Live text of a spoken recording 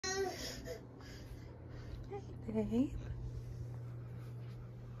Babe.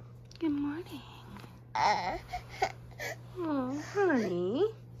 Good morning. Oh, honey.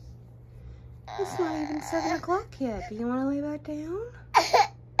 It's not even 7 o'clock yet. Do you want to lay back down?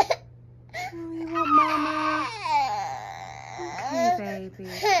 Oh, you want mama? Okay, baby.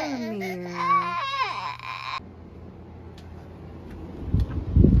 Come here.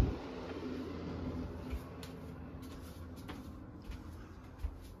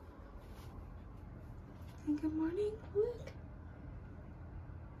 Good morning. Look.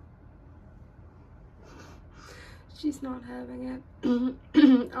 She's not having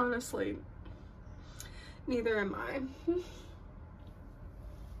it. Honestly. Neither am I.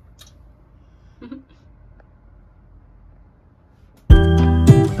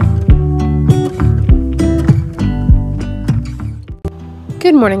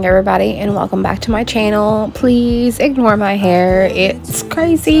 Good morning, everybody, and welcome back to my channel. Please ignore my hair. It's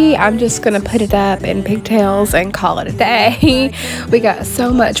crazy. I'm just gonna put it up in pigtails and call it a day. We got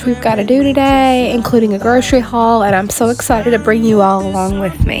so much we've got to do today, including a grocery haul, and I'm so excited to bring you all along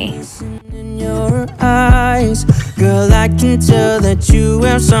with me. In your eyes, girl, I can tell that you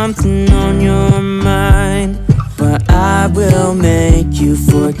have something on your mind. But I will make you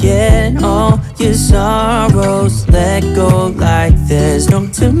forget all your sorrows. Let go like there's no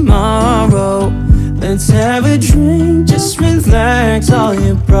tomorrow. Let's have a drink, just relax. All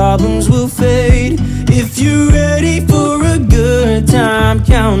your problems will fade. If you're ready for a good time,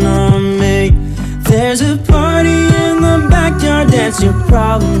 count on me. There's a party in the backyard, dance your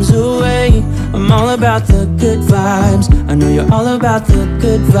problems away. I'm all about the good vibes. I know you're all about the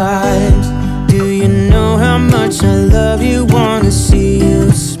good vibes. Do you know how much I love you? Wanna see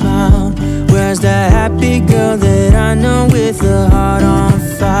you smile. Where's that happy girl that I know with a heart on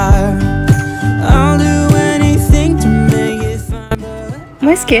fire? I'll do anything to make it fine.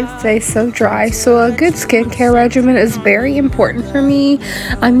 My skin stays so dry, so a good skincare regimen is very important for me.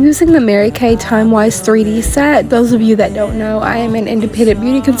 I'm using the Mary Kay Time Wise 3D set. Those of you that don't know, I am an independent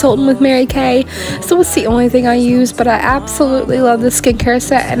beauty consultant with Mary Kay, so it's the only thing I use, but I absolutely love the skincare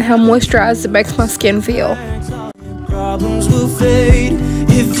set and how moisturized it makes my skin feel. Problems will fade.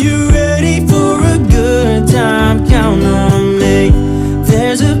 If you're ready for a good time, count on me.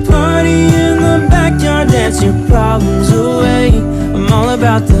 There's a party in the backyard, dance your problems away. I'm all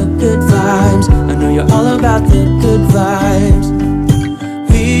about the good vibes. I know you're all about the good vibes.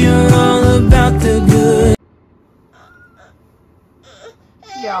 We are all about the good.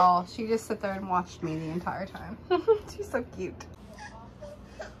 Y'all, she just sat there and watched me the entire time. She's so cute.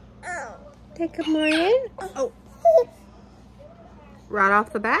 Say good morning. Oh. Right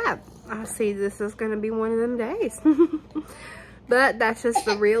off the bat, I see this is going to be one of them days. But that's just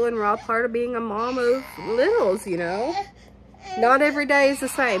the real and raw part of being a mom of littles, you know. Not every day is the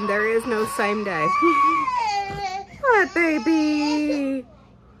same. There is no same day. What, baby?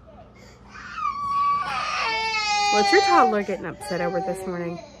 What's your toddler getting upset over this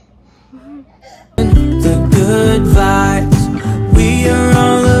morning? The good vibes. We are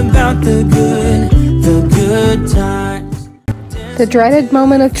all about the good times. The dreaded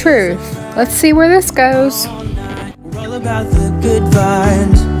moment of truth. Let's see where this goes. We're all about the good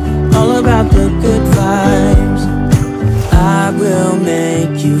vibes. All about the good vibes. I will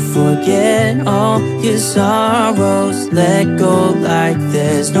make you forget all your sorrows. Let go like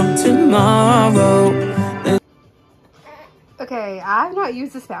there's no tomorrow. Okay, I've not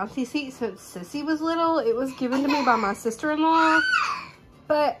used this bouncy seat since Sissy was little. It was given to me by my sister-in-law,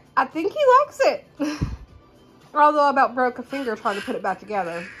 but I think he likes it. Although I about broke a finger trying to put it back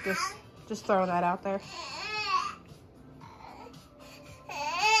together. Just throwing that out there.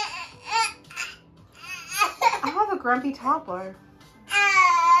 I have a grumpy toddler.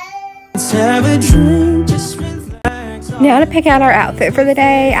 Let's have a drink, just relax. Now to pick out our outfit for the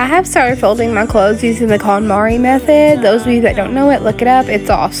day, I have started folding my clothes using the KonMari method. Those of you that don't know it, look it up. It's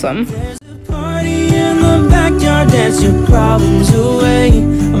awesome. There's a party in the backyard, dance your problems away.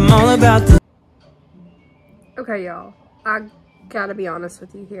 I'm all about the... Okay, y'all, I gotta be honest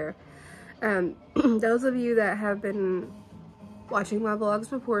with you here. Those of you that have been watching my vlogs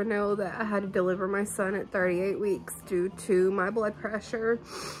before know that I had to deliver my son at 38 weeks due to my blood pressure.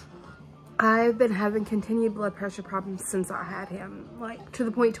 I've been having continued blood pressure problems since I had him, like to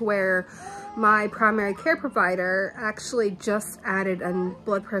the point to where my primary care provider actually just added a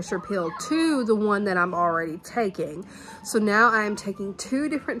blood pressure pill to the one that I'm already taking. So now I am taking 2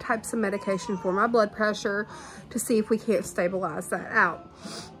 different types of medication for my blood pressure to see if we can't stabilize that out.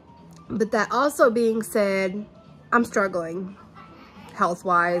 But that also being said, I'm struggling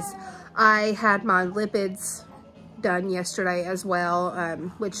health-wise. I had my lipids done yesterday as well,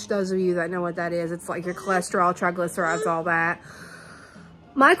 which those of you that know what that is, it's like your cholesterol, triglycerides, all that.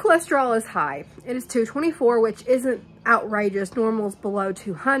 My cholesterol is high. It is 224, which isn't outrageous. Normal is below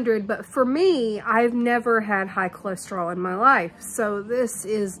 200, but for me, I've never had high cholesterol in my life, so this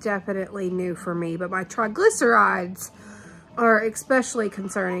is definitely new for me. But my triglycerides are especially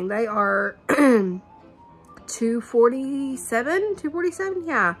concerning. They are 247,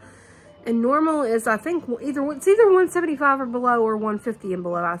 yeah. And normal is, I think, it's either 175 or below, or 150 and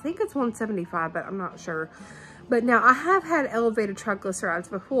below. I think it's 175, but I'm not sure. But now, I have had elevated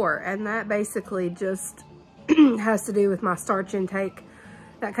triglycerides before, and that basically just has to do with my starch intake,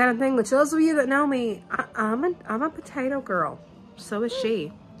 that kind of thing. Which, those of you that know me, I'm a potato girl. So is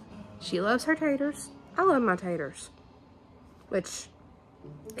she. She loves her taters. I love my taters. Which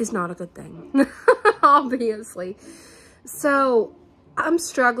is not a good thing, obviously. So, I'm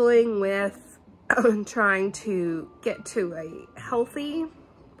struggling with trying to get to a healthy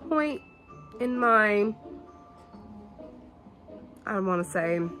point in my, I want to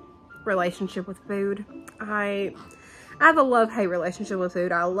say, relationship with food. I have a love-hate relationship with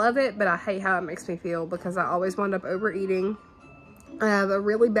food. I love it, but I hate how it makes me feel because I always wind up overeating. I have a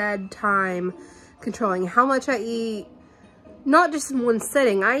really bad time controlling how much I eat, not just in one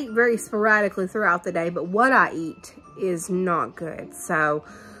sitting. I eat very sporadically throughout the day, but what I eat is not good. So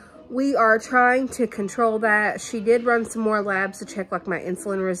we are trying to control that. She did run some more labs to check like my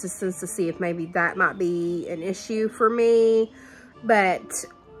insulin resistance to see if maybe that might be an issue for me. But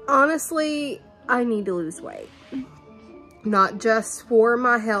honestly, I need to lose weight. Not just for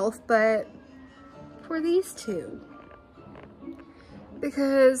my health, but for these two.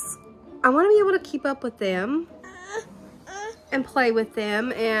 Because I want to be able to keep up with them and play with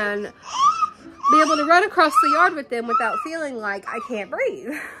them and be able to run across the yard with them without feeling like I can't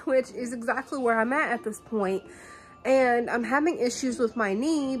breathe, which is exactly where I'm at this point. And I'm having issues with my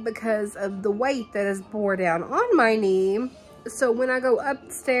knee because of the weight that is bore down on my knee. So when I go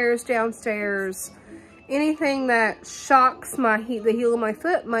upstairs, downstairs, anything that shocks the heel of my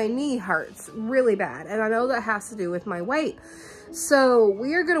foot, my knee hurts really bad. And I know that has to do with my weight. So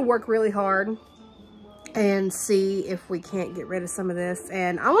we are going to work really hard and see if we can't get rid of some of this.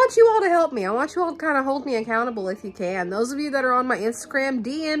 And I want you all to help me. I want you all to kind of hold me accountable if you can. Those of you that are on my Instagram,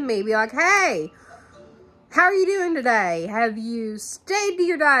 DM me. Be like, hey, how are you doing today? Have you stayed to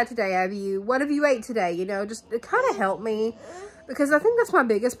your diet today? What have you ate today? You know, just kind of help me. Because I think that's my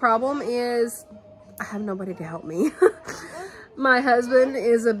biggest problem is I have nobody to help me. My husband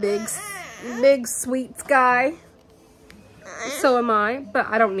is a big sweets guy. So am I, but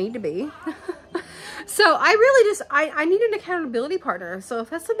I don't need to be. So I really just, I need an accountability partner. So if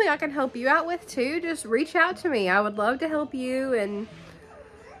that's something I can help you out with too, just reach out to me. I would love to help you and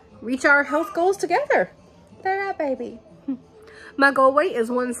reach our health goals together. They're out, baby. My goal weight is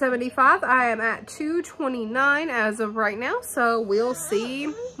 175. I am at 229 as of right now. So we'll see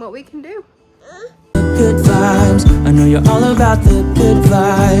what we can do. Good vibes, I know you're all about the good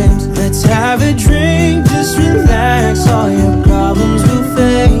vibes. Let's have a drink, just relax, all your problems will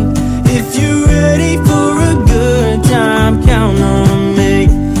fade. If you're ready for a good time, count on me.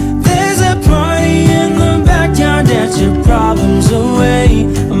 There's a party in the backyard, dance your problems away.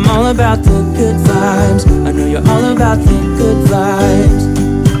 I'm all about the good vibes, I know you're all about the good vibes.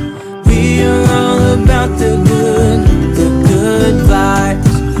 We are all about the good vibes.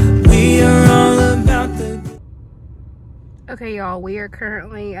 We are all about the. Okay, y'all, we are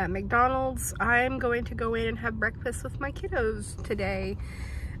currently at McDonald's. I'm going to go in and have breakfast with my kiddos today.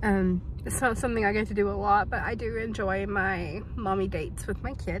 It's not something I get to do a lot, but I do enjoy my mommy dates with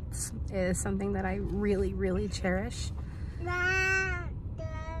my kids. It is something that I really, really cherish. Yeah,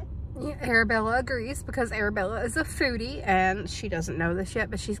 Arabella agrees because Arabella is a foodie and she doesn't know this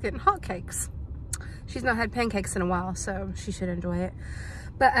yet, but she's getting hotcakes. She's not had pancakes in a while, so she should enjoy it.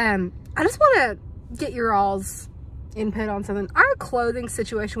 But I just want to get your all's input on something. Our clothing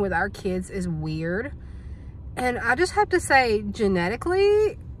situation with our kids is weird. And I just have to say,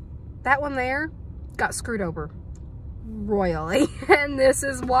 genetically, that one there got screwed over royally. And this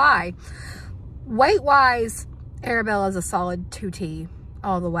is why. Weight-wise, Arabella's a solid 2T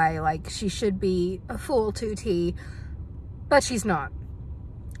all the way. Like, she should be a full 2T, but she's not.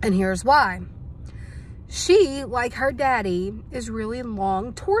 And here's why. She, like her daddy, is really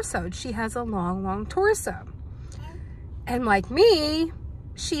long torsoed. She has a long, long torso. And like me,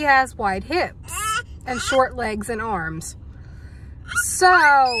 she has wide hips and short legs and arms. So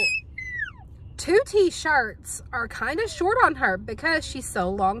 2T shirts are kind of short on her because she's so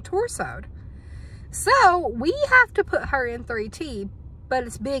long torsoed. So we have to put her in 3T, but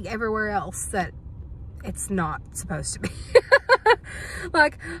it's big everywhere else that it's not supposed to be.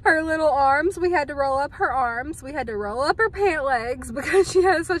 Like her little arms, we had to roll up her arms. We had to roll up her pant legs because she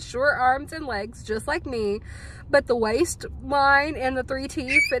has such short arms and legs, just like me. But the waistline and the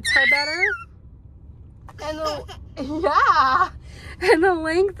 3T fits her better. And and the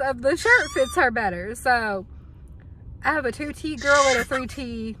length of the shirt fits her better. So I have a 2T girl and a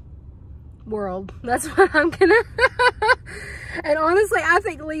 3T world. That's what I'm gonna and honestly, I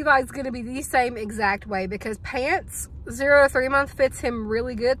think Levi's gonna be the same exact way, because pants 0 to 3 month fits him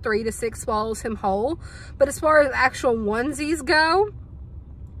really good. 3 to 6 swallows him whole. But as far as actual onesies go,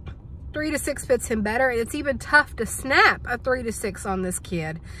 3 to 6 fits him better. And it's even tough to snap a 3 to 6 on this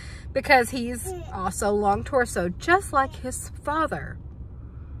kid, because he's also long torso, just like his father.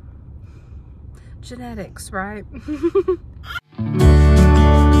 Genetics, right?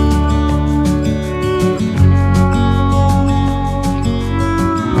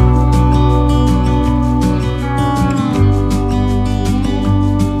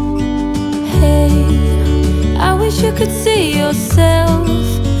 You could see yourself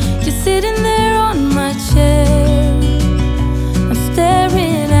just sitting there on my chair. I'm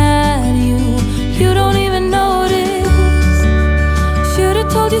staring at you, you don't even notice.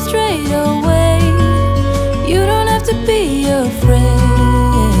 Should've told you straight away, you don't have to be afraid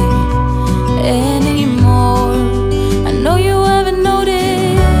anymore. I know you haven't noticed.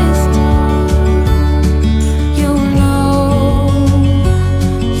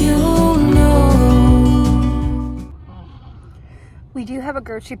 We do have a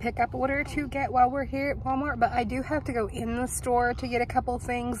grocery pickup order to get while we're here at Walmart, but I do have to go in the store to get a couple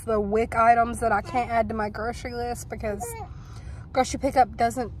things, the WIC items that I can't add to my grocery list because grocery pickup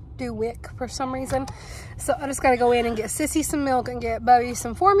doesn't do WIC for some reason. So I just got to go in and get Sissy some milk and get Bubby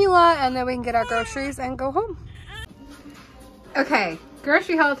some formula, and then we can get our groceries and go home. Okay,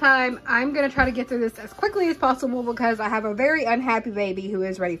 grocery haul time. I'm going to try to get through this as quickly as possible because I have a very unhappy baby who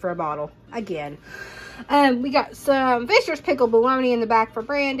is ready for a bottle again. We got some Fisher's Pickled Bologna in the back for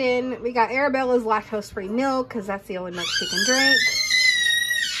Brandon. We got Arabella's lactose-free milk because that's the only milk she can drink.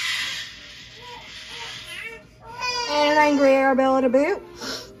 And an angry Arabella to boot.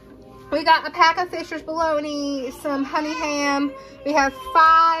 We got a pack of Fisher's Bologna, some honey ham. We have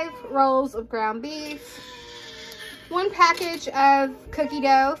 5 rolls of ground beef, 1 package of cookie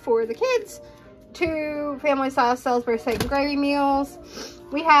dough for the kids, 2 family-size Salisbury steak and gravy meals.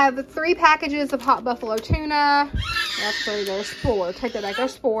 We have 3 packages of hot buffalo tuna. Actually, there's 4. Take that back,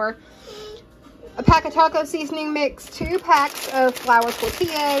 there's 4. A pack of taco seasoning mix, 2 packs of flour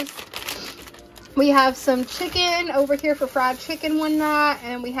tortillas. We have some chicken over here for fried chicken one night,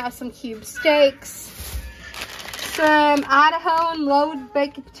 and we have some cube steaks. Some Idaho and load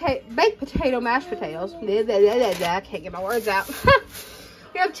baked potato mashed potatoes. I can't get my words out.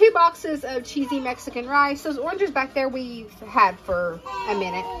 We have 2 boxes of cheesy Mexican rice. Those oranges back there we've had for a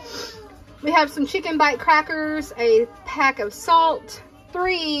minute. We have some chicken bite crackers, a pack of salt,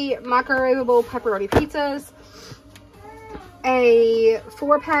 3 microwavable pepperoni pizzas, a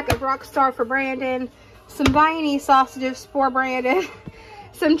 4-pack of Rockstar for Brandon, some Viennese sausages for Brandon,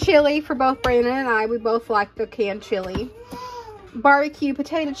 some chili for both Brandon and I. We both like the canned chili. Barbecue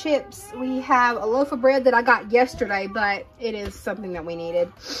potato chips. We have a loaf of bread that I got yesterday, but it is something that we needed.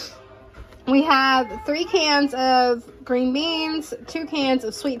 We have 3 cans of green beans, 2 cans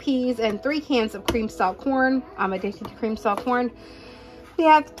of sweet peas, and 3 cans of cream style corn. I'm addicted to cream style corn. We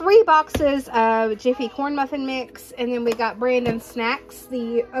have 3 boxes of Jiffy corn muffin mix, and then we got Brandon snacks,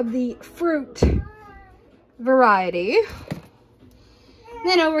 of the fruit variety.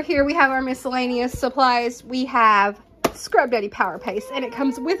 Then over here we have our miscellaneous supplies. We have Scrub Daddy Power Paste, and it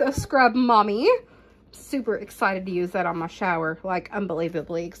comes with a Scrub Mommy. Super excited to use that on my shower, like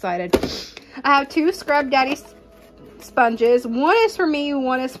unbelievably excited. I have 2 Scrub Daddy sponges. One is for me,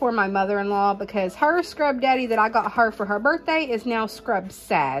 one is for my mother-in-law, because her Scrub Daddy that I got her for her birthday is now scrub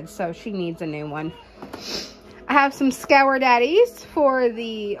sad, so she needs a new one. I have some Scour Daddies for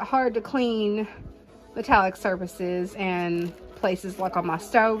the hard to clean metallic surfaces and places like on my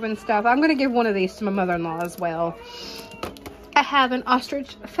stove and stuff. I'm going to give one of these to my mother-in-law as well. I have an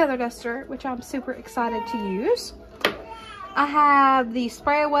ostrich feather duster, which I'm super excited to use. I have the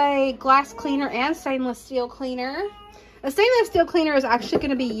spray away glass cleaner and stainless steel cleaner. A stainless steel cleaner is actually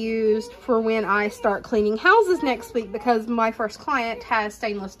going to be used for when I start cleaning houses next week, because my first client has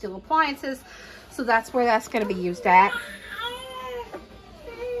stainless steel appliances, so that's where that's going to be used at.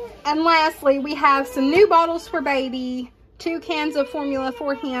 And lastly, we have some new bottles for baby, 2 cans of formula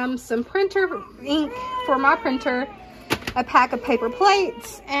for him, some printer ink for my printer, a pack of paper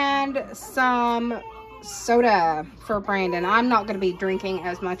plates, and some soda for Brandon. I'm not going to be drinking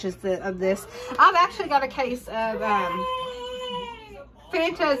as much as of this. I've actually got a case of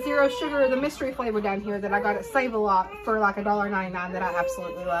Fanta Zero Sugar, the mystery flavor down here that I got at Save-A-Lot for like $1.99 that I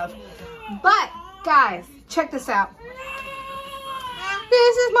absolutely love. But, guys, check this out.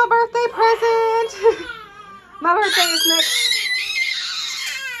 This is my birthday present. My birthday is next.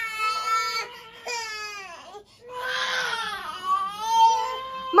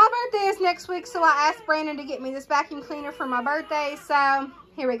 My birthday is next week, so I asked Brandon to get me this vacuum cleaner for my birthday. So,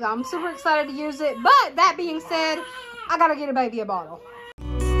 here we go. I'm super excited to use it. But, that being said, I gotta get a baby a bottle.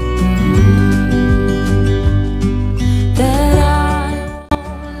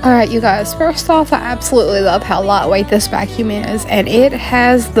 Alright, you guys, first off, I absolutely love how lightweight this vacuum is, and it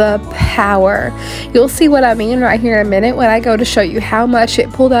has the power. You'll see what I mean right here in a minute when I go to show you how much it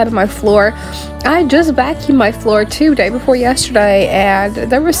pulled out of my floor. I just vacuumed my floor too, day before yesterday, and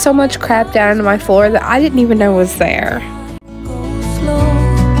there was so much crap down on my floor that I didn't even know was there.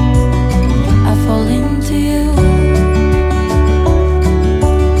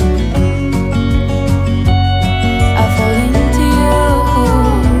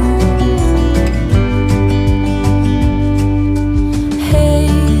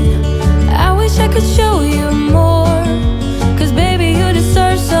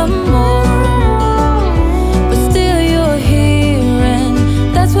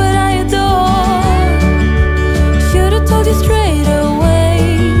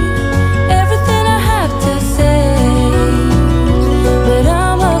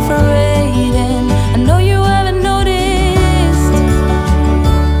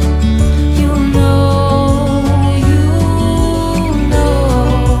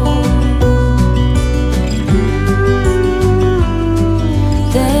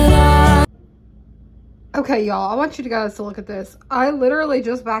 Okay, y'all, I want you guys to look at this. I literally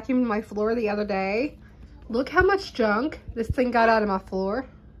just vacuumed my floor the other day. Look how much junk this thing got out of my floor.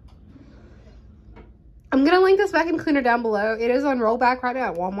 I'm going to link this vacuum cleaner down below. It is on rollback right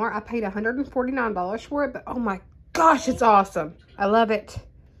now at Walmart. I paid $149 for it, but oh my gosh, it's awesome. I love it.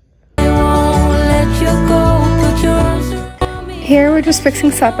 Here we're just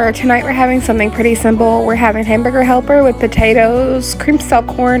fixing supper. Tonight we're having something pretty simple. We're having hamburger helper with potatoes, cream style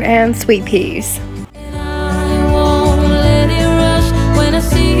corn, and sweet peas.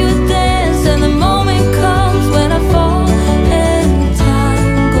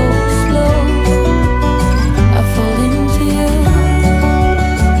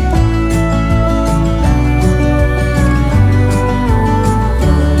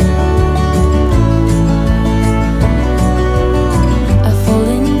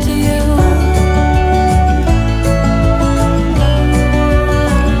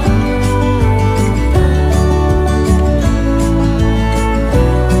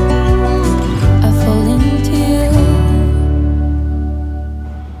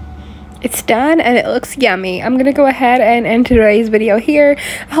 It's done and it looks yummy. I'm gonna go ahead and end today's video here.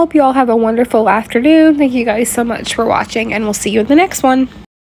 I hope you all have a wonderful afternoon. Thank you guys so much for watching, and we'll see you in the next one.